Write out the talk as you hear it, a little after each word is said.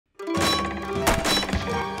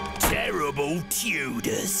Damn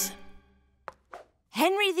Tudors!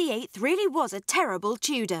 Henry VIII really was a terrible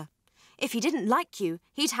Tudor. If he didn't like you,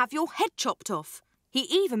 he'd have your head chopped off. He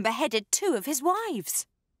even beheaded 2 of his wives.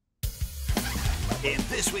 In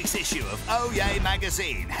this week's issue of Oh Yay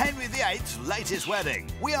magazine, Henry VIII's latest wedding,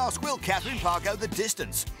 we ask, will Catherine Parr go the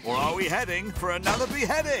distance? Or are we heading for another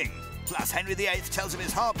beheading? Plus, Henry VIII tells of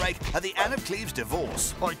his heartbreak at the Anne of Cleves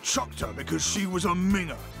divorce. I chucked her because she was a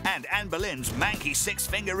minger. And Anne Boleyn's manky 6th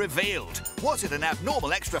finger revealed. Was it an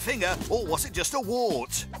abnormal extra finger, or was it just a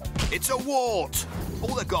wart? It's a wart!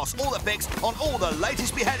 All the goss, all the pics, on all the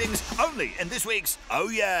latest beheadings, only in this week's Oh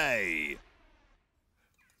Yay!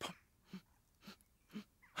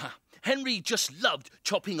 Henry just loved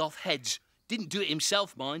chopping off heads. Didn't do it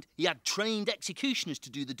himself, mind. He had trained executioners to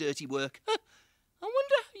do the dirty work. I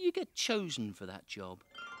wonder how you get chosen for that job.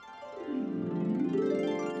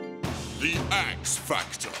 The Axe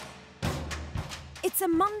Factor. It's a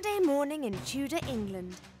Monday morning in Tudor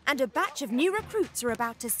England, and a batch of new recruits are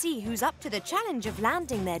about to see who's up to the challenge of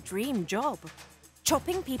landing their dream job.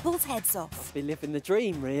 Chopping people's heads off. Be living the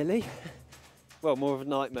dream, really. Well, more of a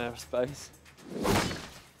nightmare, I suppose.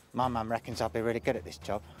 My mum reckons I'll be really good at this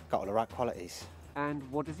job. Got all the right qualities. And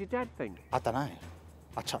what does your dad think? I don't know.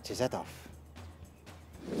 I chopped his head off.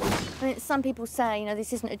 I mean, some people say, you know,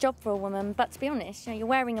 this isn't a job for a woman, but to be honest, you know, you're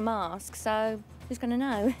wearing a mask, so who's going to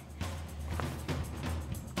know?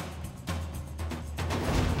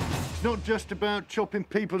 It's not just about chopping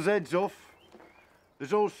people's heads off.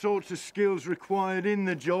 There's all sorts of skills required in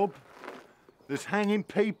the job. There's hanging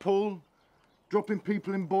people, dropping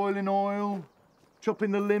people in boiling oil,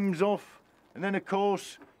 chopping the limbs off, and then, of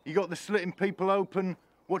course, you got the slitting people open,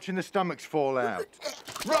 watching the stomachs fall out.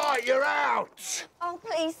 Right, you're out! Oh,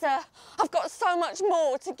 please, sir. I've got so much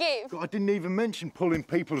more to give. God, I didn't even mention pulling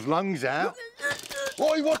people's lungs out.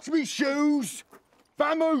 Oi, watch me shoes!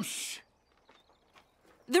 Vamos!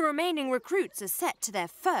 The remaining recruits are set to their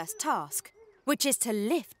first task, which is to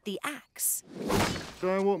lift the axe.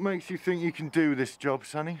 So what makes you think you can do this job,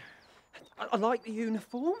 Sonny? I like the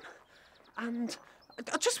uniform, and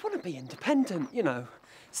I just want to be independent, you know,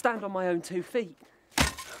 stand on my own 2 feet.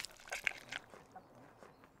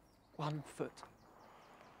 1 foot.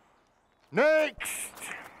 Next!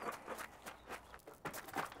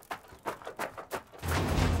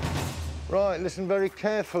 Right, listen very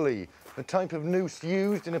carefully. The type of noose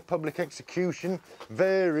used in a public execution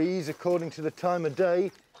varies according to the time of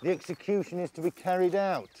day the execution is to be carried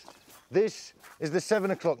out. This is the 7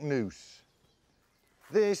 o'clock noose.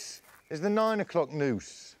 This is the 9 o'clock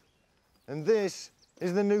noose. And this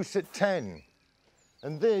is the noose at 10.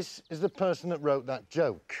 And this is the person that wrote that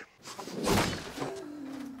joke.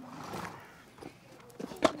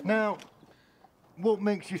 Now, what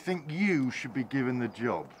makes you think you should be given the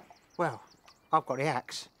job? Well, I've got the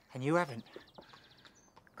axe, and you haven't.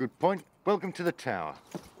 Good point. Welcome to the tower.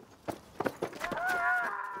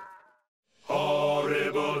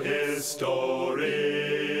 Horrible Histories.